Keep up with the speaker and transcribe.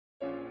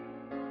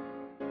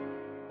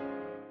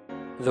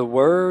The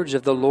words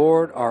of the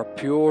Lord are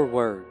pure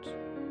words,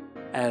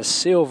 as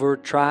silver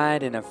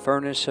tried in a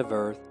furnace of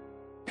earth,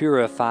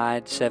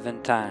 purified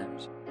 7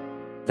 times.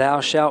 Thou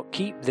shalt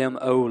keep them,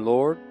 O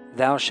Lord,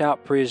 thou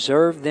shalt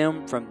preserve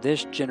them from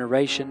this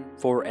generation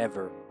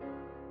forever.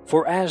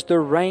 For as the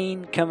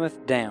rain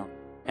cometh down,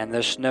 and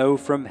the snow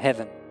from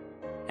heaven,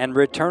 and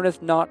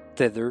returneth not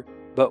thither,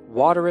 but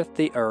watereth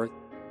the earth,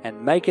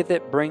 and maketh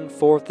it bring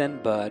forth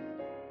and bud,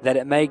 that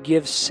it may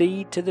give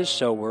seed to the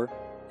sower,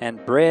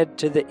 and bread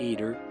to the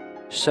eater,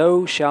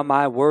 so shall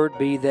my word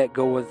be that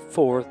goeth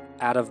forth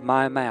out of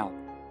my mouth.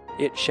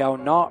 It shall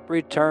not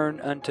return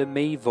unto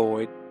me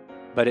void,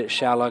 but it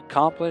shall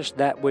accomplish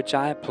that which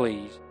I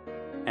please,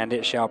 and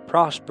it shall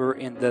prosper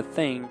in the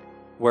thing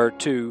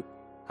whereto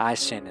I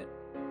sent it.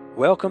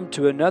 Welcome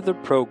to another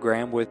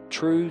program with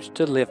Truths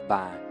to Live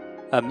By,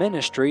 a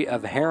ministry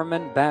of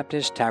Harriman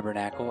Baptist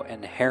Tabernacle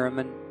in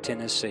Harriman,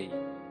 Tennessee.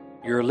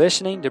 You're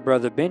listening to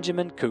Brother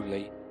Benjamin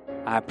Cooley.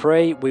 I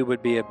pray we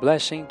would be a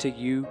blessing to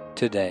you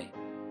today.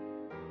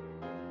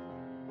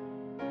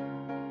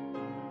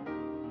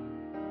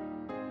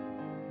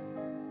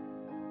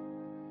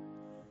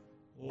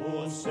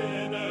 O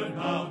sinner,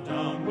 now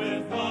down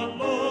with the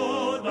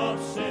load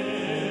of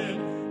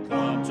sin,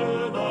 come to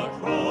the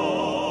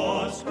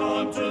cross,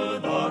 come to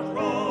the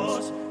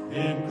cross.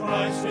 In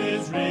Christ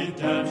is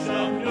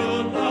redemption,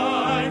 new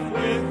life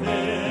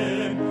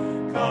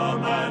within.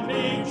 Come and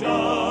be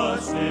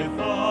justified,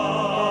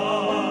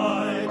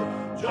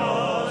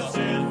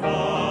 justified,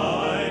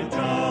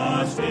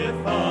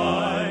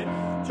 justified,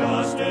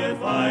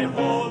 justified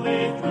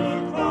wholly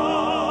through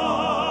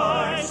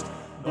Christ.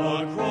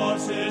 The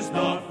cross is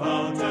the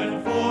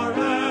fountain for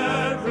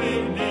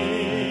every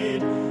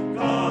need.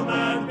 Come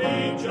and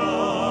be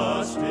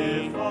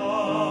justified.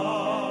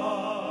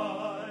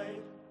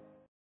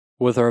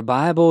 With our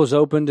Bibles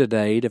open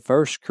today to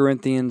 1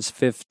 Corinthians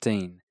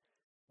 15,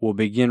 we'll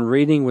begin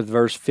reading with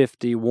verse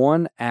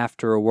 51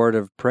 after a word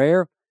of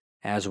prayer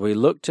as we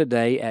look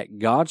today at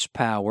God's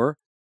power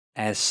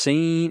as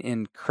seen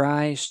in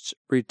Christ's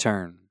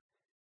return.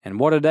 And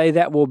what a day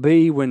that will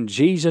be when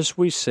Jesus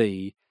we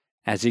see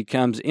as He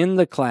comes in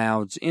the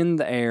clouds, in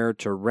the air,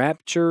 to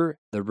rapture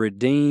the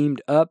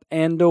redeemed up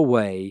and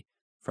away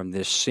from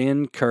this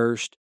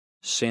sin-cursed,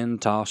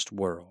 sin-tossed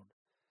world.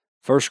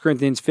 1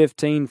 Corinthians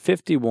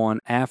 15:51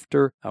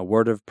 after a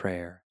word of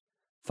prayer.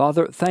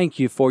 Father, thank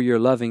you for your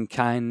loving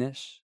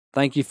kindness.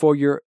 Thank you for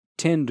your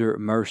tender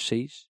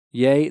mercies,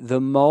 yea,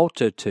 the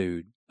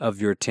multitude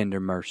of your tender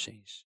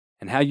mercies,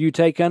 and how you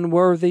take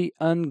unworthy,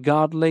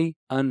 ungodly,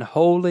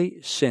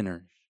 unholy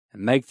sinners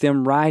and make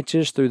them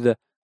righteous through the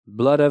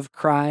blood of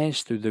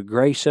Christ, through the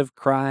grace of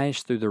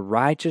Christ, through the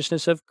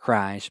righteousness of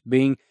Christ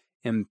being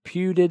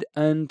imputed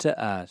unto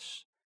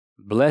us.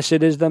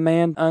 Blessed is the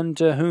man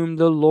unto whom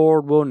the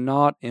Lord will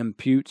not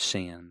impute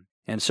sin.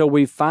 And so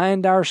we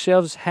find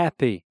ourselves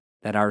happy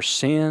that our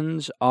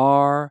sins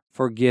are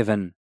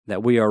forgiven,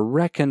 that we are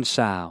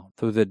reconciled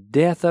through the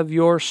death of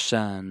your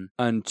Son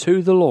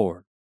unto the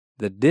Lord.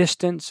 The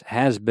distance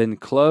has been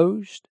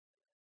closed,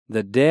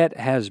 the debt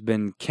has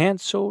been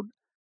canceled,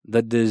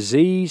 the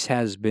disease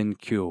has been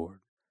cured.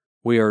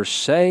 We are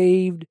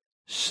saved,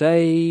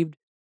 saved,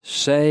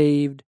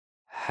 saved.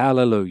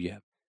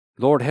 Hallelujah.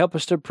 Lord, help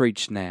us to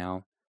preach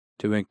now,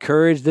 to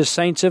encourage the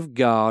saints of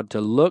God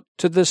to look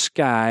to the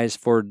skies,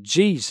 for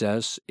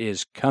Jesus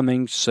is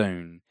coming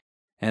soon.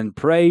 And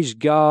praise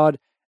God,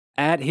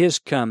 at His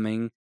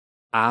coming,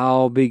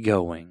 I'll be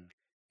going.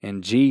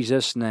 In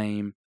Jesus'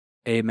 name,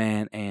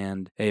 amen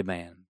and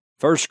amen.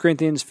 1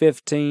 Corinthians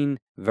 15,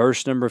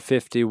 verse number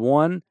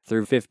 51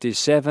 through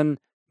 57,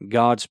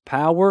 God's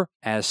power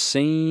as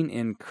seen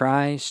in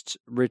Christ's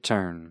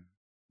return.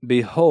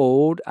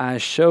 Behold, I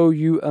show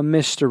you a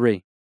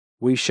mystery.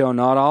 We shall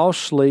not all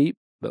sleep,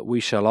 but we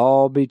shall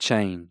all be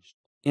changed.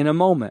 In a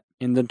moment,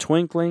 in the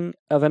twinkling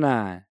of an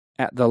eye,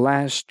 at the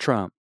last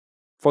trump.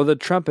 For the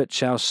trumpet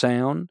shall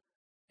sound,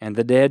 and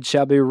the dead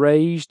shall be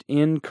raised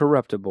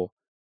incorruptible,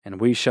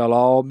 and we shall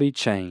all be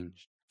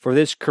changed. For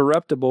this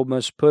corruptible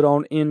must put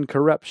on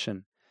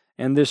incorruption,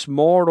 and this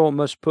mortal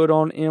must put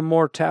on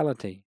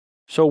immortality.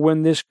 So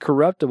when this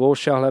corruptible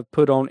shall have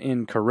put on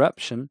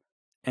incorruption,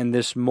 and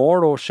this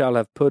mortal shall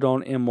have put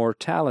on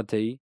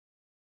immortality,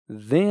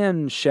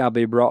 then shall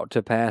be brought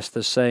to pass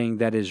the saying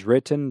that is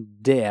written,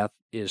 Death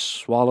is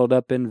swallowed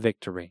up in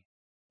victory.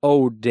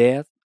 O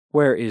death,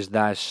 where is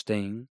thy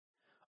sting?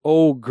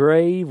 O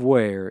grave,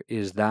 where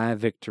is thy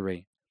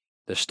victory?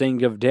 The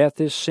sting of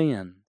death is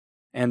sin,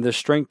 and the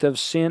strength of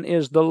sin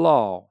is the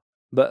law.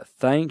 But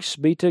thanks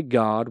be to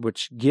God,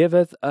 which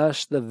giveth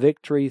us the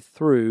victory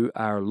through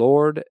our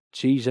Lord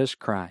Jesus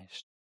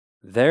Christ.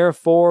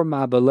 Therefore,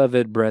 my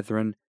beloved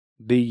brethren,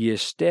 be ye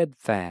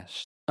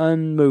steadfast,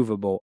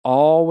 unmovable,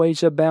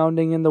 always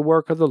abounding in the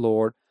work of the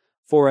Lord,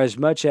 for as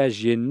much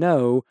as ye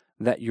know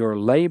that your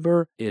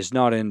labor is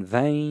not in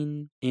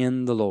vain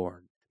in the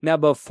Lord. Now,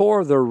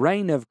 before the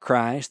reign of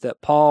Christ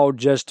that Paul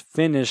just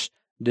finished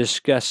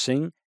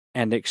discussing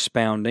and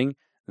expounding,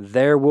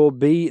 there will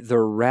be the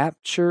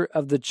rapture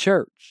of the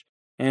church.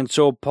 And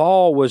so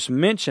Paul was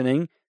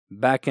mentioning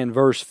back in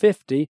verse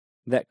 50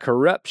 that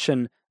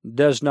corruption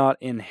does not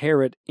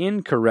inherit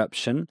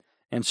incorruption,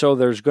 and so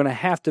there's going to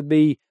have to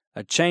be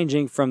a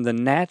changing from the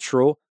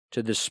natural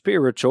to the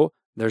spiritual.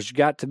 There's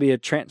got to be a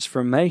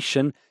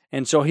transformation,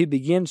 and so he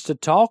begins to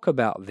talk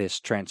about this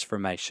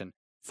transformation.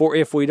 For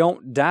if we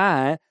don't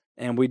die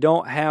and we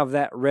don't have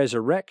that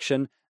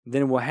resurrection,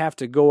 then we'll have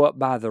to go up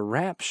by the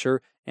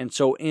rapture, and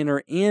so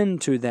enter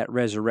into that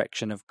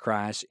resurrection of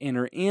Christ,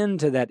 enter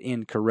into that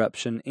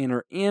incorruption,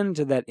 enter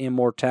into that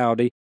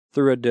immortality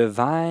through a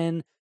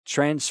divine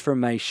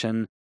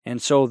transformation.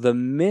 And so the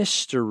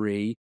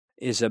mystery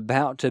is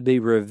about to be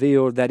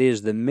revealed. That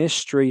is the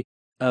mystery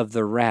of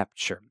the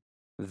rapture.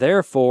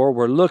 Therefore,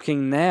 we're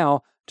looking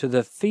now to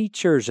the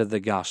features of the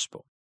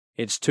gospel.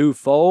 It's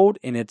twofold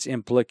in its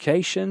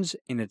implications,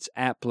 in its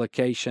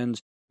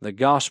applications. The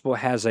gospel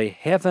has a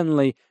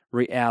heavenly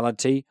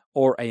reality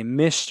or a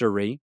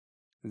mystery,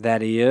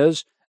 that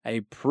is,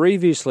 a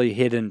previously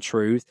hidden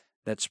truth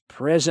that's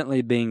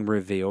presently being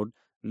revealed,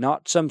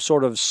 not some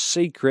sort of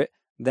secret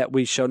that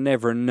we shall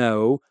never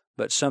know,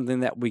 but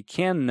something that we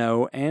can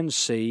know and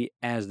see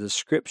as the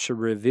Scripture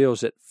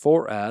reveals it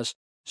for us.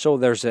 So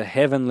there's a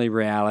heavenly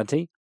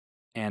reality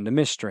and a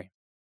mystery.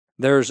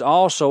 There's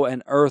also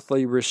an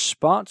earthly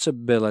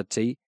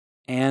responsibility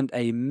and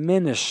a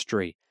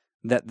ministry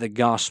that the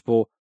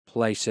gospel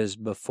places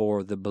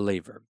before the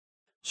believer.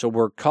 So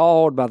we're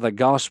called by the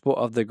gospel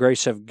of the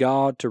grace of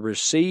God to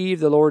receive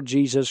the Lord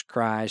Jesus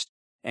Christ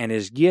and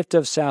His gift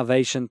of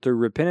salvation through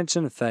repentance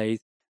and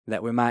faith,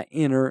 that we might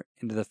enter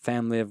into the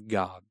family of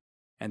God.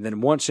 And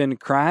then once in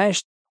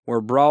Christ, we're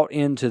brought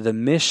into the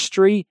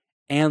mystery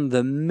and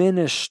the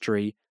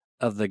ministry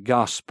of the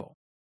gospel.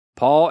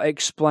 Paul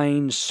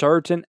explains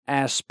certain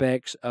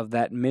aspects of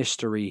that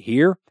mystery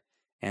here,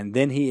 and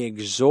then he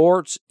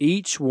exhorts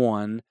each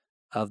one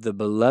of the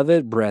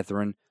beloved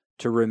brethren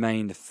to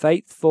remain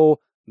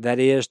faithful, that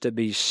is, to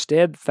be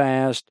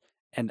steadfast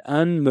and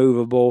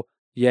unmovable,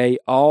 yea,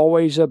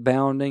 always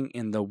abounding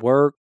in the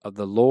work of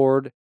the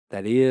Lord,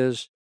 that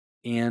is,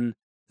 in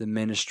the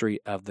ministry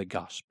of the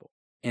gospel.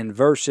 In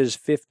verses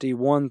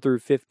 51 through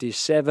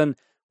 57,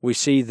 we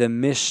see the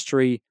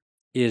mystery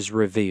is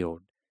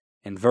revealed.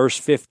 In verse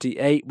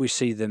 58, we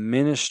see the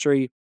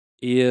ministry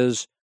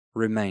is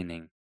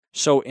remaining.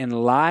 So in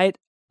light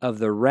of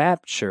the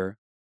rapture,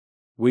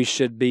 we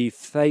should be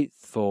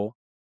faithful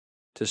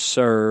to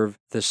serve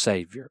the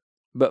Savior.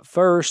 But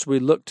first, we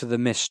look to the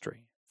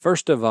mystery.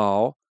 First of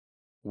all,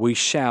 we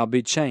shall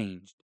be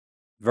changed.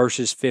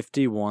 Verses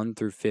 51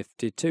 through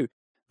 52.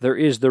 There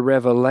is the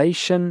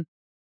revelation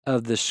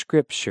of the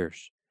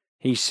Scriptures.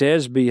 He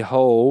says,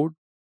 "Behold,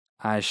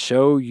 I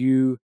show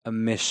you a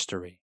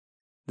mystery."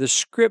 The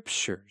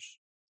Scriptures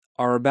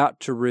are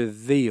about to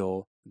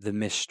reveal the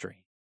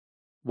mystery.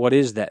 What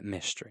is that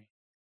mystery?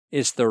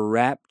 It's the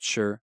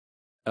rapture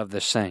of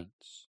the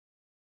saints.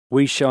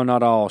 We shall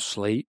not all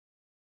sleep,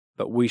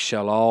 but we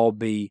shall all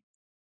be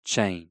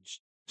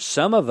changed.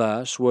 Some of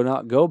us will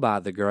not go by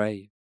the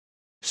grave.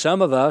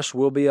 Some of us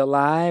will be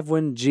alive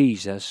when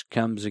Jesus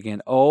comes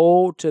again.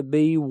 Oh, to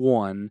be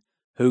one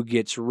who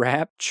gets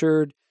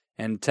raptured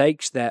and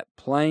takes that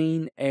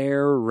plain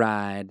air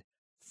ride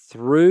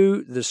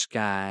through the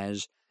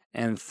skies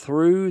and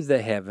through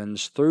the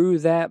heavens, through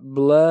that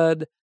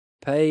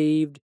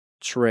blood-paved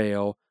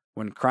trail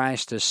when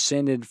Christ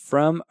ascended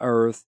from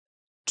earth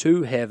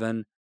to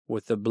heaven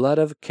with the blood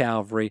of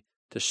Calvary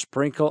to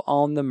sprinkle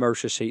on the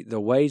mercy seat.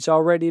 The way's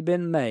already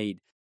been made.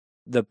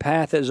 The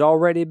path has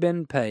already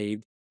been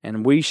paved,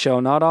 and we shall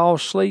not all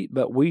sleep,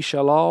 but we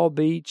shall all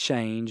be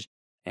changed.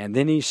 And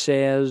then he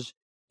says,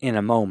 in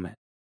a moment,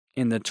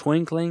 in the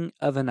twinkling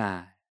of an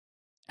eye,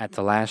 at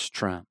the last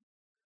trump,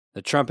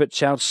 the trumpet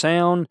shall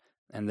sound,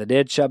 and the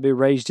dead shall be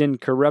raised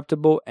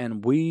incorruptible,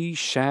 and we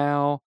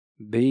shall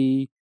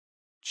be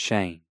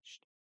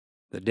changed.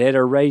 The dead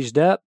are raised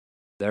up,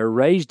 they're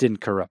raised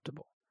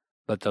incorruptible,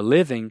 but the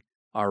living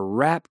are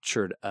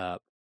raptured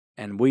up,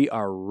 and we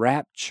are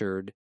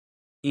raptured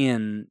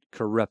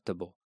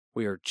incorruptible.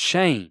 We are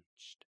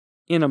changed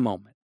in a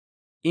moment,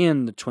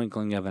 in the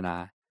twinkling of an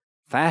eye,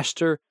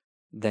 faster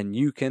than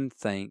you can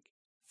think,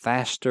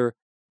 faster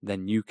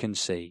than you can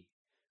see.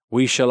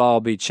 We shall all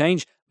be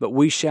changed, but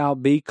we shall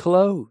be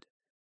clothed.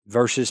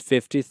 Verses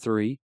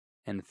 53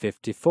 and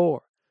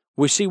 54.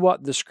 We see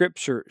what the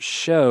Scripture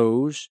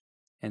shows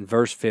in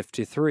verse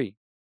 53.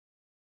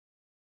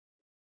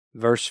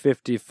 Verse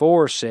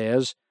 54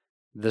 says,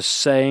 "The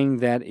saying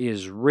that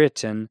is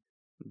written,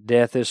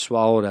 death is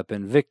swallowed up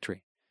in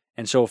victory."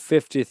 And so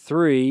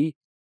 53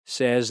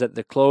 says that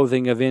the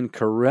clothing of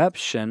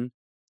incorruption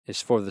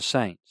is for the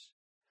saints,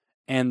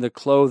 and the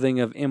clothing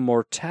of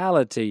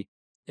immortality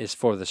is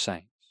for the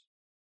saints.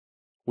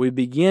 We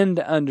begin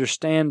to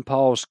understand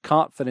Paul's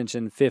confidence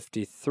in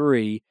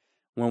 53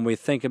 when we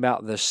think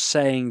about the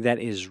saying that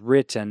is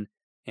written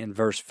in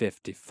verse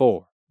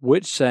 54,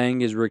 which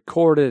saying is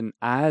recorded in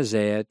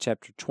Isaiah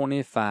chapter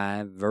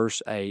 25,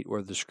 verse 8,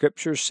 where the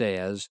Scripture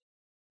says,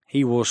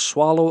 "He will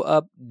swallow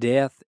up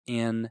death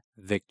in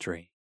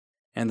victory,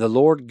 and the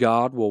Lord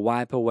God will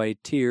wipe away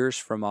tears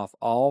from off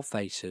all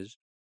faces,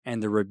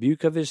 and the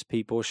rebuke of his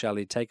people shall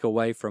he take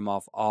away from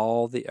off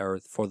all the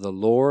earth, for the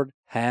Lord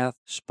hath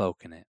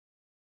spoken it.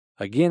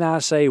 Again I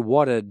say,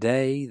 what a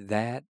day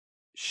that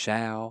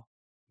shall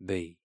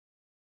be,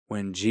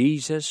 when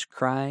Jesus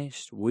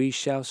Christ we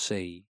shall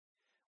see,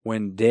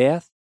 when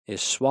death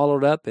is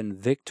swallowed up in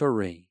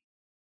victory,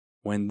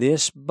 when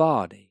this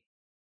body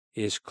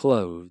is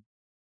clothed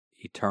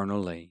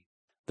eternally.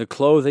 The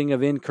clothing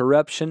of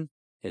incorruption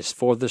is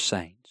for the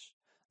saints.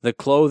 The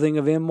clothing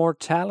of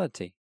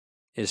immortality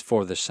is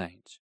for the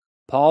saints.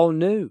 Paul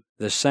knew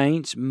the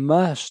saints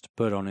must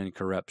put on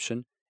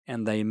incorruption,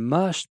 and they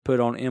must put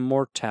on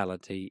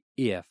immortality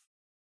if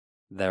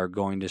they're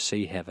going to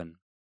see heaven.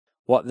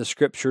 What the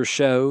Scripture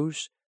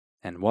shows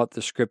and what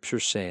the Scripture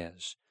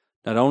says.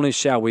 Not only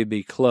shall we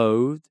be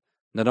clothed,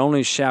 not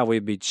only shall we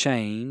be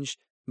changed,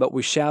 but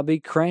we shall be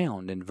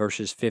crowned in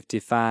verses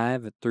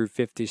 55 through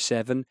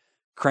 57,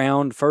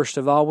 crowned first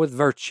of all with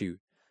virtue,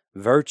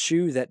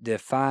 virtue that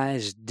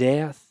defies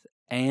death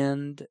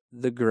and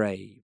the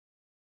grave.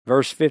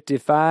 Verse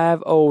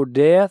 55, O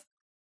death,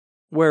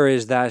 where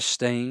is thy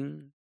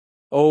sting?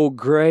 O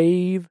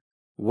grave,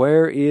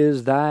 where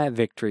is thy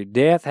victory?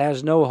 Death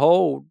has no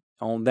hold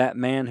on that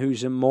man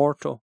who's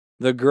immortal.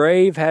 The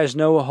grave has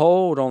no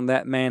hold on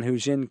that man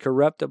who's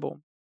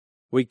incorruptible.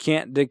 We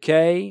can't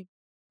decay.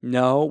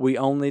 No, we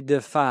only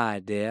defy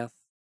death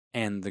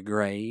and the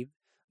grave.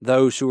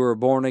 Those who are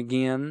born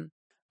again,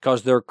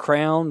 because they're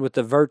crowned with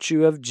the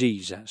virtue of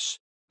Jesus.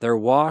 They're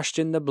washed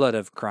in the blood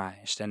of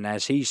Christ. And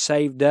as He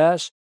saved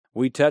us,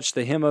 we touched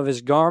the hem of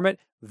His garment.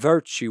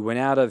 Virtue went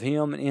out of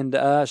Him and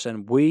into us,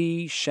 and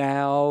we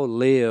shall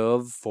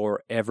live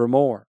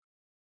forevermore.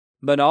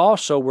 But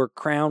also we're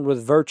crowned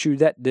with virtue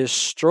that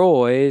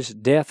destroys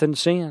death and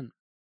sin.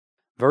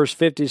 Verse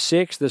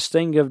 56, the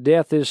sting of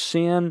death is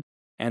sin,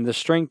 and the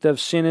strength of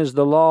sin is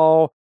the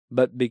law,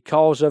 but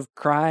because of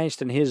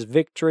Christ and His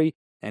victory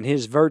and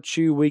His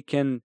virtue, we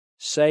can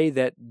say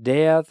that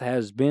death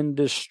has been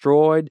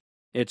destroyed,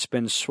 it's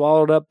been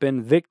swallowed up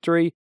in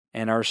victory,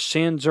 and our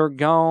sins are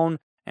gone,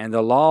 and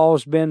the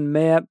law's been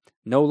met,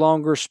 no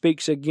longer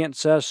speaks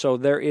against us, so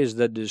there is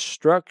the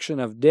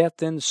destruction of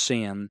death and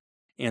sin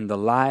in the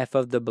life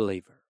of the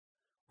believer.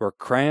 We're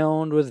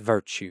crowned with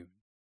virtue.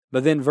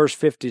 But then verse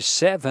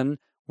 57,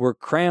 we're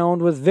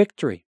crowned with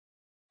victory.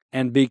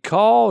 And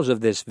because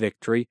of this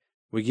victory,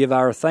 we give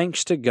our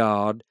thanks to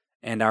God,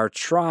 and our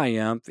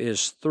triumph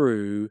is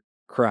through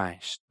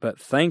Christ. But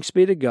thanks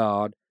be to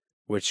God,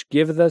 which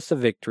giveth us the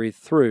victory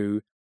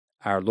through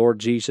our Lord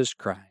Jesus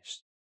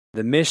Christ.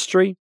 The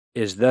mystery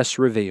is thus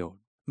revealed,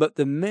 but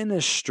the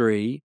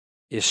ministry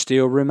is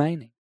still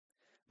remaining.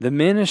 The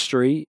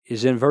ministry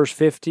is in verse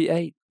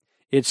 58.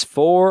 It's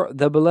for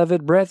the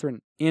beloved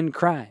brethren in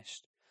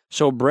Christ.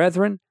 So,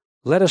 brethren,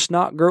 let us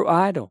not grow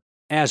idle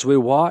as we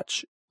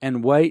watch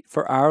and wait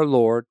for our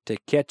Lord to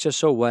catch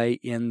us away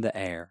in the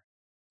air.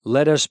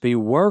 Let us be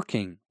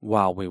working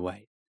while we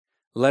wait.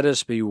 Let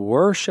us be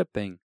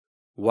worshiping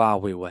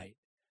while we wait.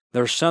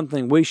 There's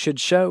something we should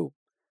show.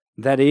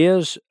 That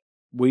is,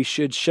 we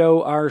should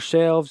show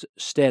ourselves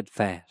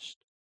steadfast,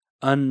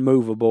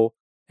 unmovable,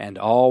 and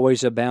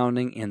always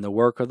abounding in the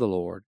work of the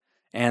Lord.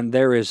 And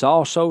there is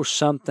also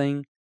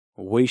something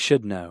we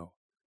should know.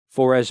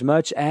 For as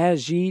much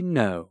as ye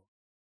know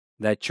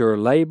that your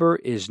labor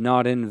is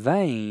not in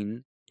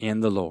vain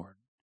in the Lord.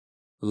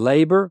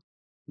 Labor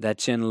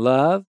that's in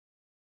love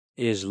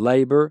is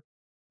labor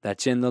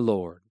that's in the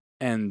Lord.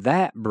 And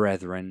that,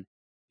 brethren,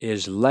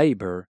 is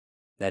labor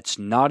that's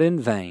not in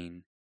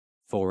vain,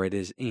 for it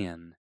is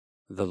in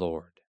the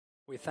Lord.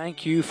 We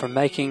thank you for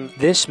making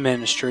this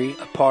ministry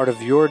a part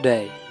of your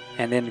day.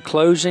 And in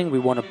closing, we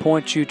want to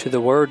point you to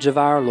the words of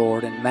our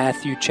Lord in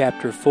Matthew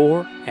chapter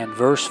 4 and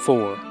verse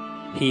 4.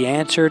 He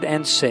answered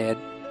and said,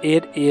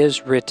 It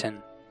is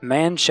written,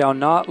 Man shall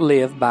not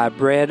live by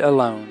bread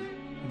alone,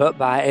 but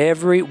by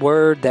every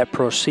word that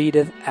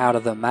proceedeth out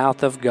of the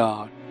mouth of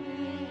God.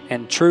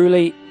 And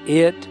truly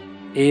it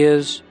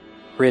is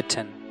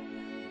written.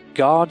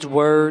 God's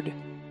word,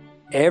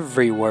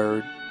 every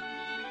word,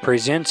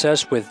 presents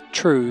us with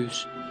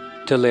truths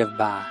to live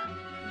by.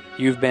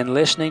 You've been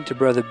listening to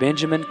Brother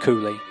Benjamin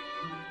Cooley.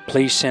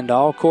 Please send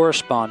all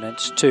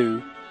correspondence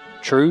to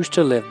Truths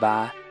to Live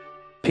By,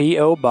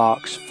 P.O.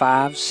 Box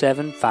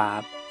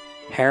 575,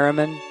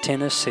 Harriman,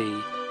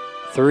 Tennessee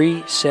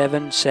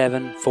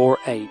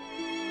 37748.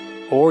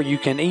 Or you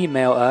can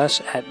email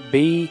us at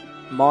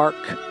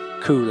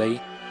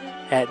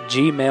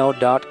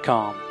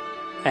bmarkcooley@gmail.com.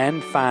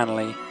 And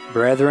finally,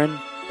 brethren,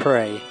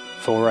 pray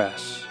for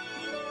us.